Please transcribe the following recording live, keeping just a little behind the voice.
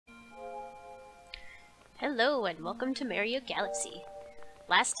Hello and welcome to Mario Galaxy.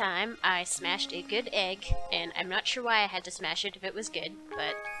 Last time I smashed a good egg, and I'm not sure why I had to smash it if it was good,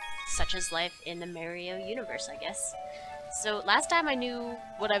 but such is life in the Mario universe, I guess. So last time I knew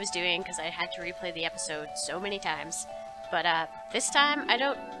what I was doing because I had to replay the episode so many times, but this time I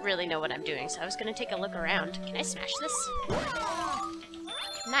don't really know what I'm doing, so I was gonna take a look around. Can I smash this?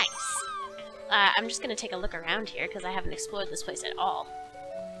 Nice. I'm just gonna take a look around here because I haven't explored this place at all.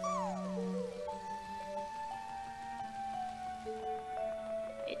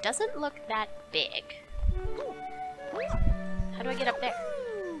 It doesn't look that big. How do I get up there?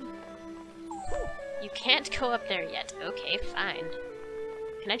 You can't go up there yet. Okay, fine.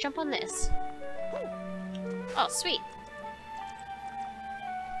 Can I jump on this? Oh, sweet.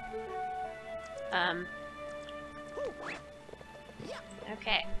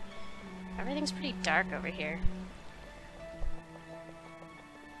 Okay. Everything's pretty dark over here.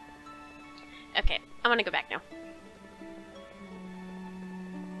 Okay, I want to go back now.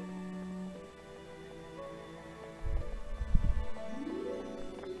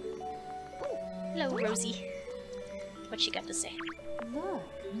 Hello, Rosie. What's she got to say? Look.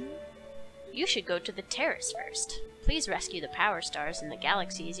 You should go to the terrace first. Please rescue the power stars in the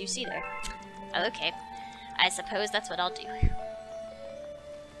galaxies you see there. Okay. I suppose that's what I'll do.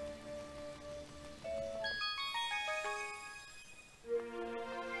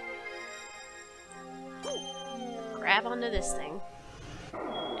 Grab onto this thing.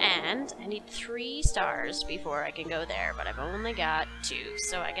 And I need 3 stars before I can go there, but I've only got 2,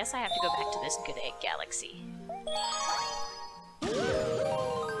 so I guess I have to go back to this Good Egg Galaxy.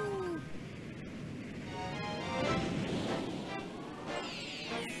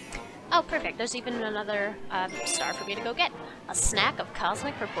 Oh, perfect. There's even another star for me to go get. A snack of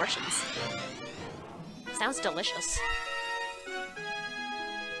cosmic proportions. Sounds delicious.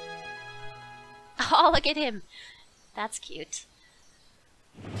 Oh, look at him! That's cute.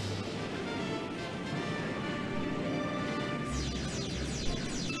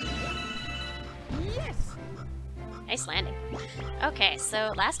 Yes. Nice landing. Okay,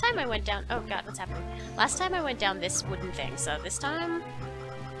 so last time I went down... Oh god, what's happening? Last time I went down this wooden thing, so this time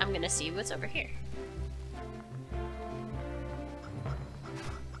I'm gonna see what's over here.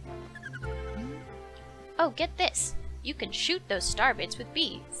 Oh, get this! You can shoot those star bits with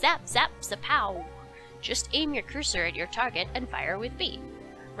B. Zap, zap, zapow! Just aim your cursor at your target and fire with B.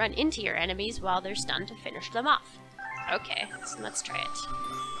 Run into your enemies while they're stunned to finish them off. Okay, so let's try it.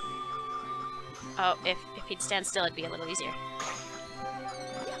 Oh, if he'd stand still, it'd be a little easier.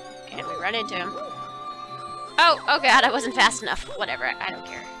 Okay, we run into him. Oh god, I wasn't fast enough. Whatever, I don't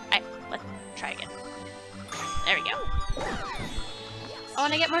care. Let's try again. There we go. Oh,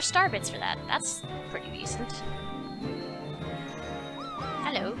 and I get more star bits for that. That's pretty decent.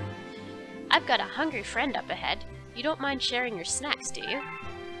 Hello. I've got a hungry friend up ahead. You don't mind sharing your snacks, do you?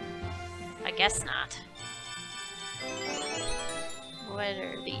 I guess not. What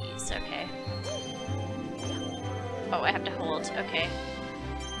are these? Okay. Oh, I have to hold. Okay.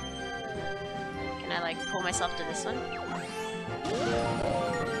 Can I, like, pull myself to this one?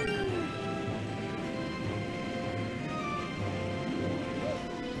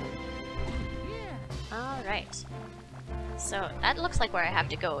 Alright. So, that looks like where I have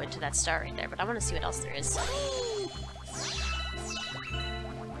to go into that star right there, but I want to see what else there is.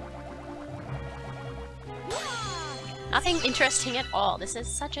 Nothing interesting at all. This is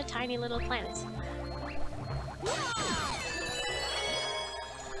such a tiny little planet.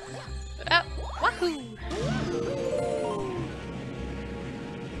 Oh, wahoo!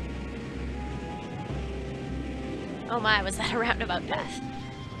 Oh my, was that a roundabout path?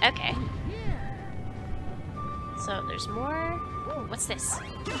 Okay. So there's more. Ooh, what's this?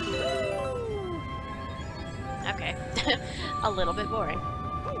 Okay. A little bit boring.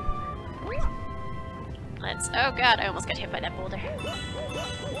 Let's... Oh god, I almost got hit by that boulder.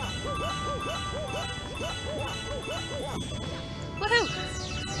 Woohoo!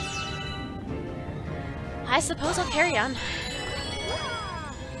 I suppose I'll carry on.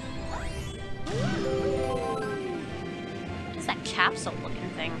 What is that capsule looking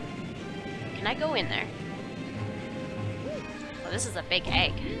thing? Can I go in there? Oh, this is a big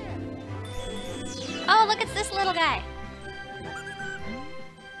egg. Oh, look, it's this little guy!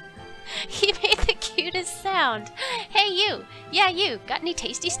 He made the cutest sound! Hey, you! Yeah, you! Got any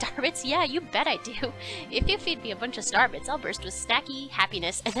tasty starbits? Yeah, you bet I do! If you feed me a bunch of starbits, I'll burst with snacky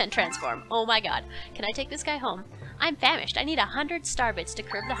happiness and then transform. Oh my god. Can I take this guy home? I'm famished. I need 100 starbits to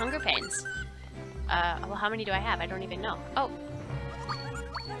curb the hunger pains. Well, how many do I have? I don't even know. Oh.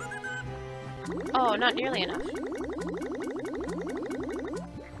 Oh, not nearly enough.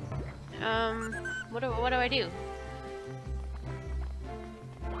 What do I do?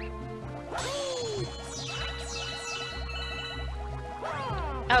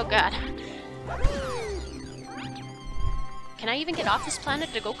 Oh god. Can I even get off this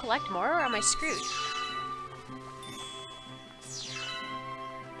planet to go collect more, or am I screwed?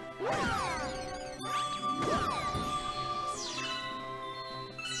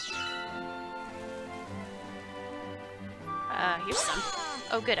 Here's some.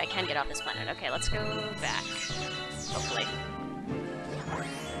 Oh good, I can get off this planet. Okay, let's go back. Hopefully.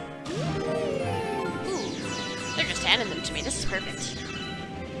 Ooh, they're just handing them to me. This is perfect.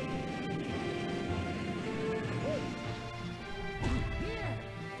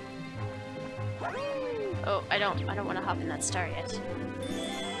 Oh, I don't want to hop in that star yet.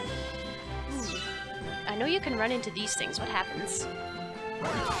 Ooh. I know you can run into these things. What happens?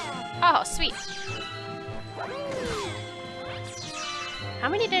 Oh, sweet. How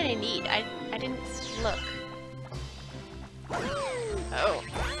many did I need? I didn't look. Oh.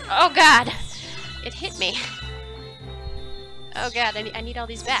 Oh god! It hit me. Oh god, I need all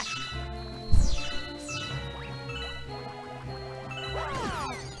these back.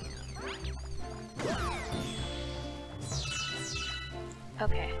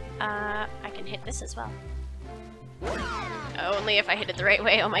 Okay, I can hit this as well. Only if I hit it the right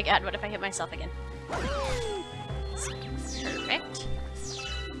way. Oh my god, what if I hit myself again? Perfect.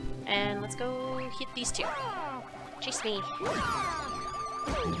 And let's go hit these two. Chase me.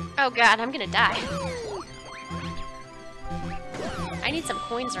 Oh god, I'm gonna die. I need some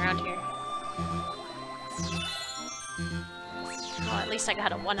coins around here. Well, at least I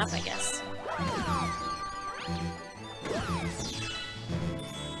got a 1-up, I guess.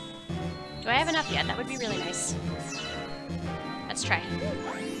 Do I have enough yet? That would be really nice. Let's try.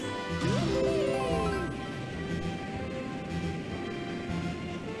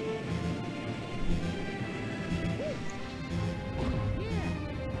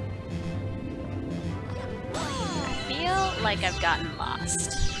 Like I've gotten lost.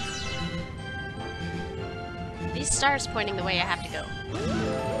 These stars pointing the way I have to go.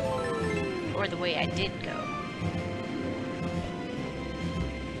 Or the way I did go.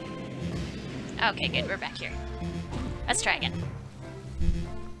 Okay, good, we're back here. Let's try again.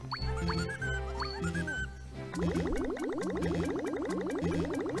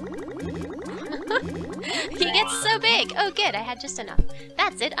 He gets so big! Oh good, I had just enough.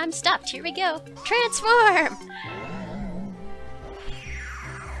 That's it, I'm stuffed, here we go. Transform!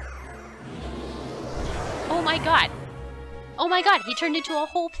 Oh my god! Oh my god, he turned into a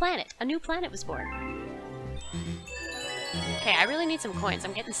whole planet! A new planet was born. Okay, I really need some coins.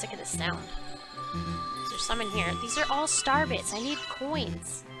 I'm getting sick of this sound. There's some in here. These are all star bits. I need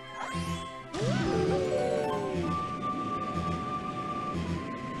coins.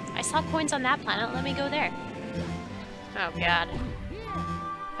 I saw coins on that planet. Let me go there. Oh god.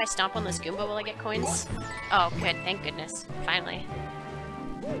 If I stomp on this Goomba, will I get coins? Oh good, thank goodness. Finally.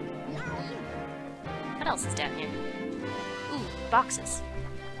 What else is down here? Ooh, boxes.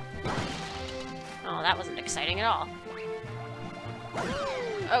 Oh, that wasn't exciting at all.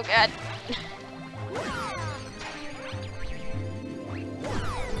 Oh god.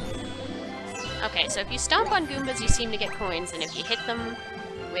 Okay, so if you stomp on Goombas, you seem to get coins, and if you hit them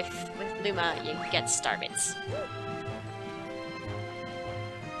with Luma, you get star bits.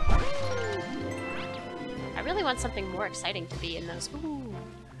 I really want something more exciting to be in those. Ooh.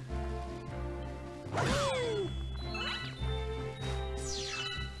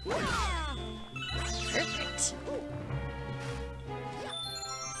 Perfect.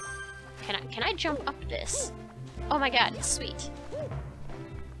 Can I jump up this? Oh my god, sweet.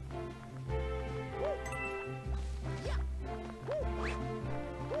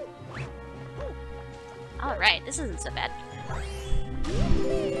 Alright, this isn't so bad.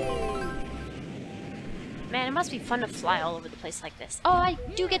 Man, it must be fun to fly all over the place like this. Oh, I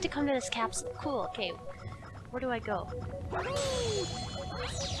do get to come to this capsule. Cool, okay. Where do I go?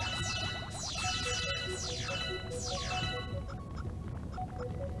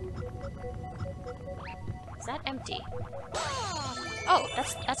 Is that empty? Oh,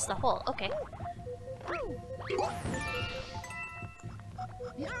 that's the hole. Okay.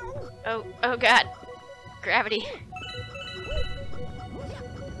 Oh god. Gravity.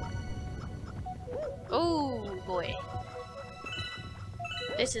 Oh boy.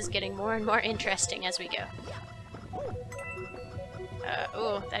 This is getting more and more interesting as we go.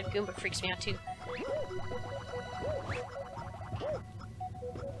 Oh, that Goomba freaks me out too.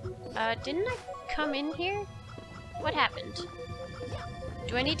 Didn't I come in here? What happened?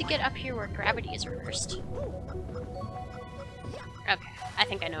 Do I need to get up here where gravity is reversed? Okay, I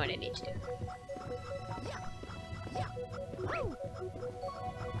think I know what I need to do.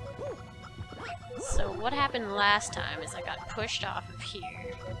 So what happened last time is I got pushed off of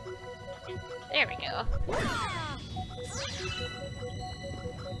here. There we go.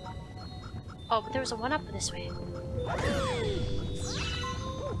 Oh, but there was a one-up this way.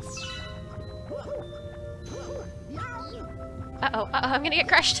 Uh-oh, I'm gonna get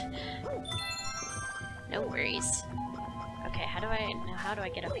crushed! No worries. Okay, how do I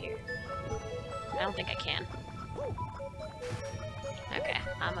get up here? I don't think I can. Okay,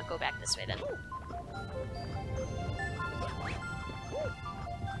 I'm gonna go back this way then.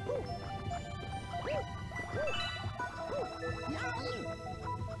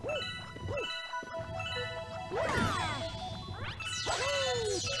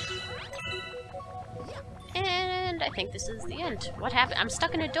 And I think this is the end. What happened? I'm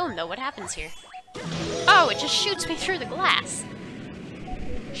stuck in a dome though. What happens here? Oh, it just shoots me through the glass.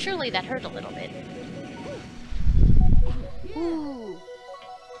 Surely that hurt a little bit. Ooh.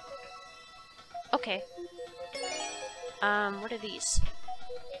 Okay. What are these?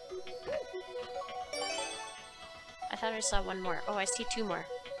 I thought I saw one more. Oh, I see two more.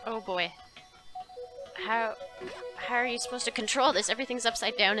 Oh boy. How are you supposed to control this? Everything's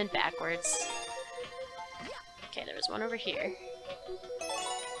upside down and backwards. Okay, there was one over here.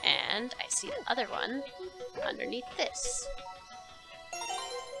 And I see the other one underneath this.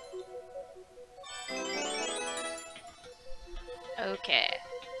 Okay.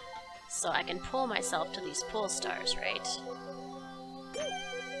 So I can pull myself to these pull stars, right?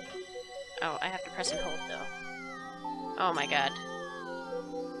 Oh, I have to press and hold though. Oh my god.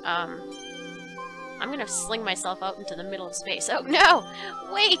 I'm gonna sling myself out into the middle of space. Oh no!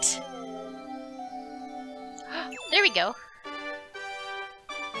 Wait! There we go.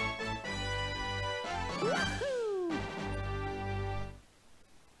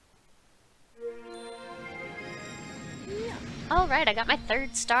 Alright, I got my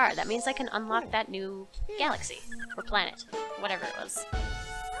third star. That means I can unlock that new galaxy. Or planet. Whatever it was.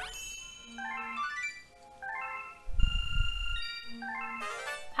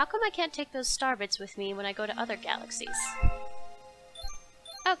 How come I can't take those star bits with me when I go to other galaxies?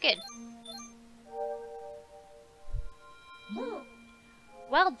 Oh, good.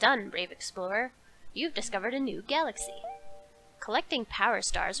 Well done, brave explorer. You've discovered a new galaxy. Collecting power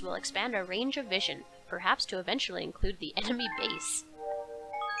stars will expand our range of vision, perhaps to eventually include the enemy base.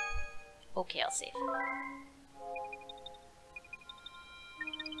 Okay, I'll save.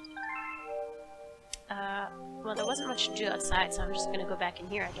 Well, there wasn't much to do outside, so I'm just gonna go back in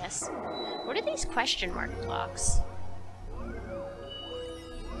here, I guess. What are these question mark blocks?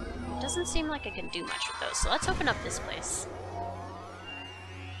 Doesn't seem like I can do much with those, so let's open up this place.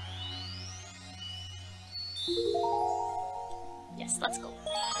 Yes, let's go.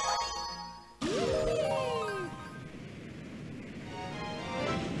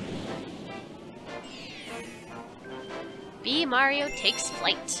 B. Mario takes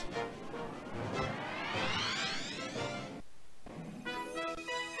flight.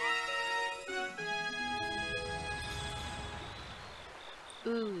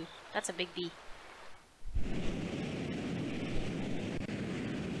 Ooh, that's a big B.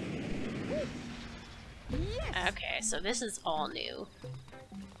 Okay, so this is all new.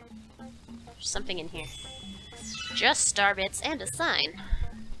 There's something in here. Just star bits and a sign.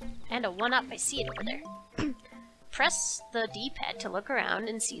 And a one-up, I see it over there. Press the D-pad to look around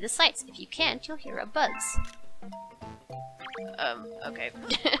and see the sights. If you can't, you'll hear a buzz. Okay.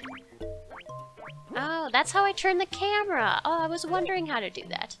 Oh, that's how I turn the camera! Oh, I was wondering how to do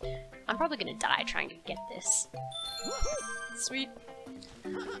that. I'm probably gonna die trying to get this. Sweet.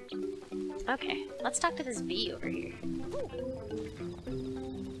 Okay, let's talk to this bee over here.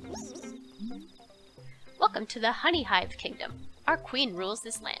 Welcome to the Honey Hive Kingdom. Our queen rules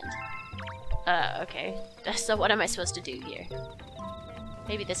this land. Okay. So what am I supposed to do here?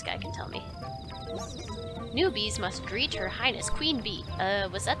 Maybe this guy can tell me. Newbies must greet Her Highness Queen Bee.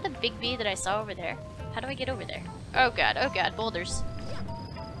 Was that the big bee that I saw over there? How do I get over there? Oh god, boulders.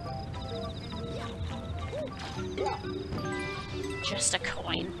 Just a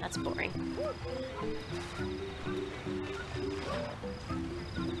coin. That's boring.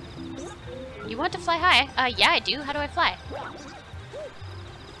 You want to fly high? Yeah, I do. How do I fly?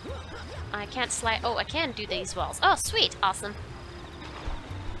 I can't slide. Oh, I can do these walls. Oh, sweet. Awesome.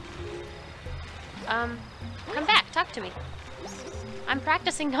 Come back. Talk to me. I'm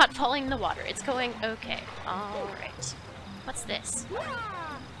practicing not falling in the water. It's going okay. Alright. What's this?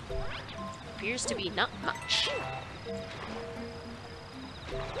 Appears to be not much.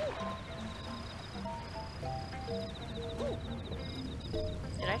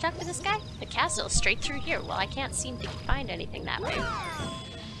 Did I talk to this guy? The castle is straight through here. Well, I can't seem to find anything that way.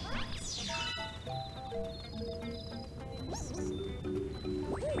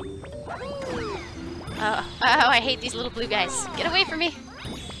 Oh, I hate these little blue guys. Get away from me!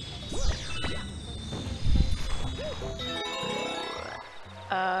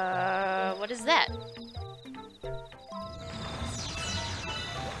 What is that?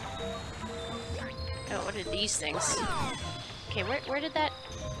 Oh, what are these things? Okay, where did that...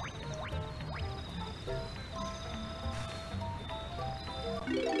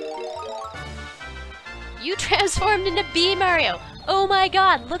 You transformed into Bee Mario! Oh my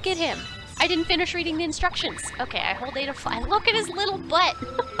god, look at him! I didn't finish reading the instructions. Okay, I hold A to fly. Look at his little butt!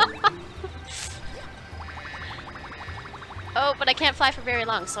 Oh, but I can't fly for very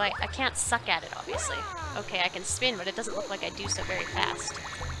long, so I can't suck at it, obviously. Okay, I can spin, but it doesn't look like I do so very fast.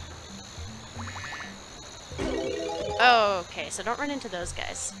 Oh, okay, so don't run into those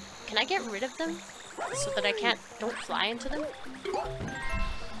guys. Can I get rid of them? So that I don't fly into them?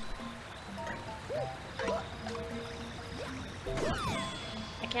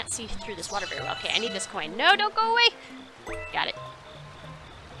 I can't see through this water very well. Okay, I need this coin. No, don't go away! Got it.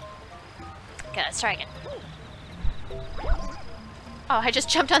 Okay, let's try again. Oh, I just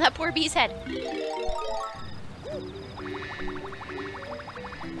jumped on that poor bee's head.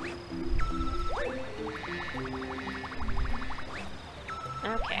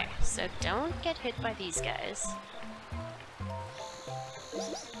 Okay, so don't get hit by these guys.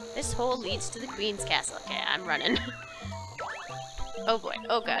 This hole leads to the Queen's Castle. Okay, I'm running. Oh boy,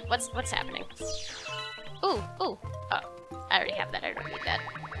 oh god, what's happening? Ooh, ooh. Oh, I already have that, I don't need that.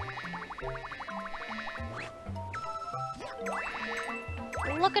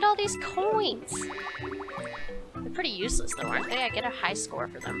 Look at all these coins! They're pretty useless though, aren't they? I get a high score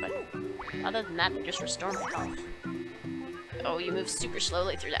for them, but other than that, they just restore my health. Oh, you move super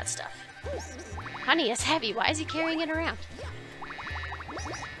slowly through that stuff. Honey, it's heavy. Why is he carrying it around?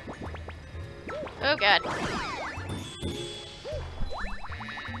 Oh god.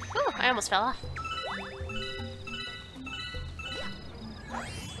 Oh, I almost fell off.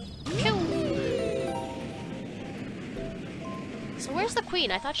 Pew! So where's the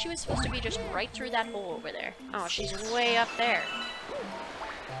queen? I thought she was supposed to be just right through that hole over there. Oh, she's way up there.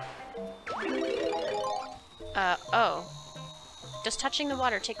 Oh. Does touching the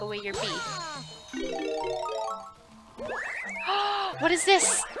water take away your bee? What is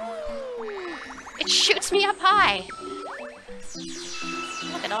this? It shoots me up high!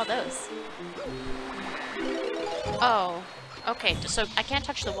 Look at all those. Oh. Okay, so I can't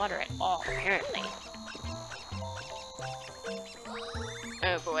touch the water at all, apparently.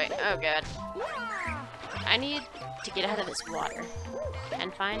 Oh boy, oh god. I need to get out of this water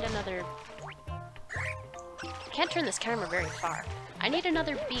and find another... I can't turn this camera very far. I need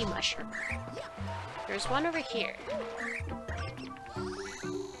another bee mushroom. There's one over here.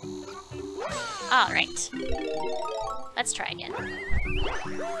 Alright. Let's try again.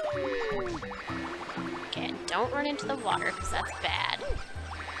 Okay, and don't run into the water, because that's bad.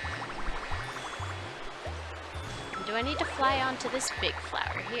 And do I need to fly onto this big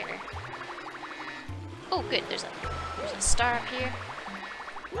flower here? Oh, good, there's a star up here.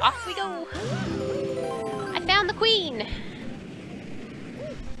 Off we go! I found the queen!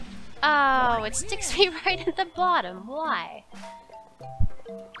 Oh, it sticks me right at the bottom. Why?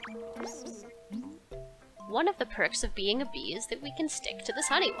 One of the perks of being a bee is that we can stick to this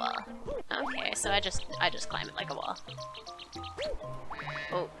honey wall. Okay, so I just climb it like a wall.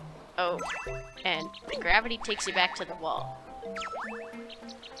 Oh, oh, and the gravity takes you back to the wall.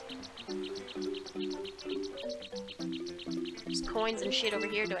 There's coins and shit over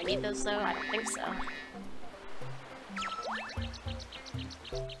here. Do I need those though? I don't think so.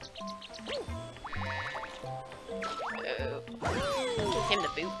 Give him the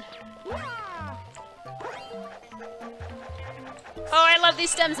boot. Oh, I love these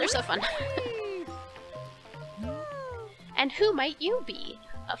stems, they're so fun. And who might you be?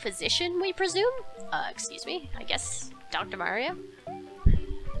 A physician, we presume? Excuse me, I guess Dr. Mario?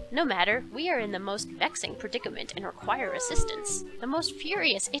 No matter, we are in the most vexing predicament and require assistance. The most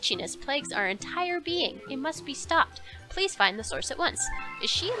furious itchiness plagues our entire being. It must be stopped. Please find the source at once. Is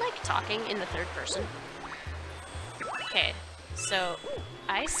she, like, talking in the third person? Okay, so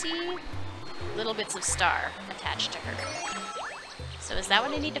I see little bits of star attached to her. So is that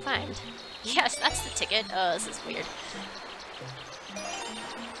what I need to find? Yes, that's the ticket. Oh, this is weird.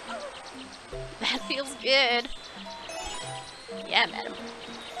 That feels good. Yeah, madam.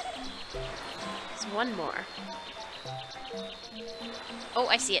 There's one more. Oh,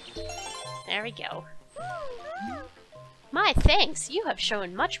 I see it. There we go. My thanks! You have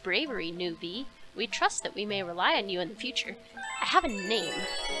shown much bravery, newbie. We trust that we may rely on you in the future. I have a name.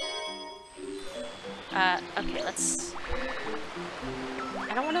 Okay, let's...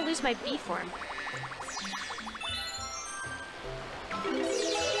 I don't want to lose my B form.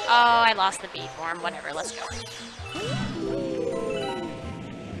 Oh, I lost the B form. Whatever, let's go.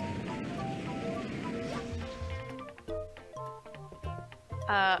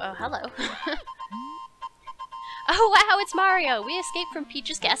 Oh, hello. Oh, wow, it's Mario! We escaped from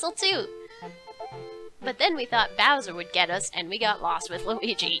Peach's castle, too! But then we thought Bowser would get us, and we got lost with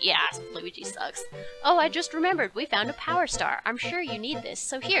Luigi. Yeah, Luigi sucks. Oh, I just remembered. We found a Power Star. I'm sure you need this,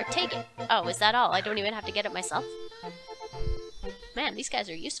 so here, take it. Oh, is that all? I don't even have to get it myself? Man, these guys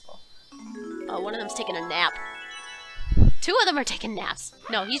are useful. Oh, one of them's taking a nap. Two of them are taking naps.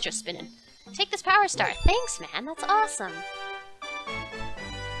 No, he's just spinning. Take this Power Star. Thanks, man. That's awesome.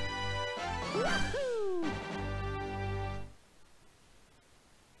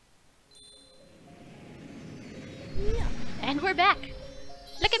 And we're back.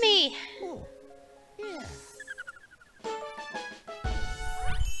 Look at me. Oh, yeah.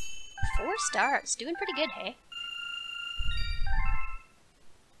 4 stars. Doing pretty good, hey?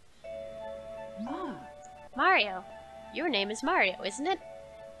 Mario. Your name is Mario, isn't it?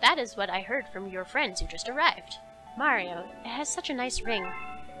 That is what I heard from your friends who just arrived. Mario, it has such a nice ring.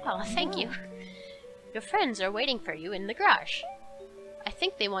 Oh, thank you. Your friends are waiting for you in the garage. I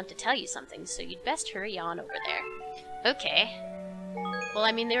think they want to tell you something, so you'd best hurry on over there. Okay. Well,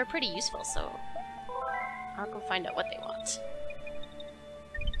 I mean, they were pretty useful, so I'll go find out what they want.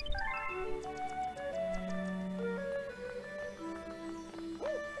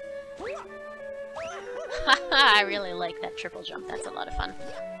 Haha, I really like that triple jump. That's a lot of fun.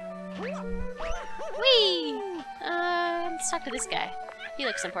 Whee! Let's talk to this guy. He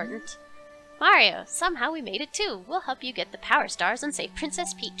looks important. Mario, somehow we made it too. We'll help you get the Power Stars and save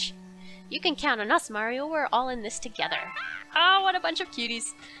Princess Peach. You can count on us, Mario. We're all in this together. Oh, what a bunch of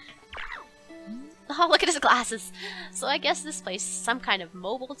cuties. Oh, look at his glasses. So I guess this place is some kind of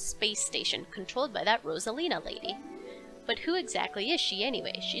mobile space station controlled by that Rosalina lady. But who exactly is she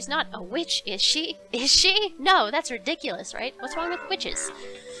anyway? She's not a witch, is she? Is she? No, that's ridiculous, right? What's wrong with witches?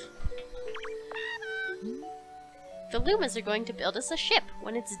 The Lumas are going to build us a ship.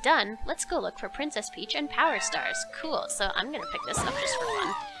 When it's done, let's go look for Princess Peach and Power Stars. Cool, so I'm gonna pick this up just for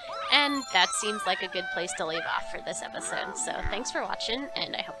fun. And that seems like a good place to leave off for this episode. So thanks for watching,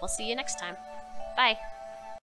 and I hope we'll see you next time. Bye!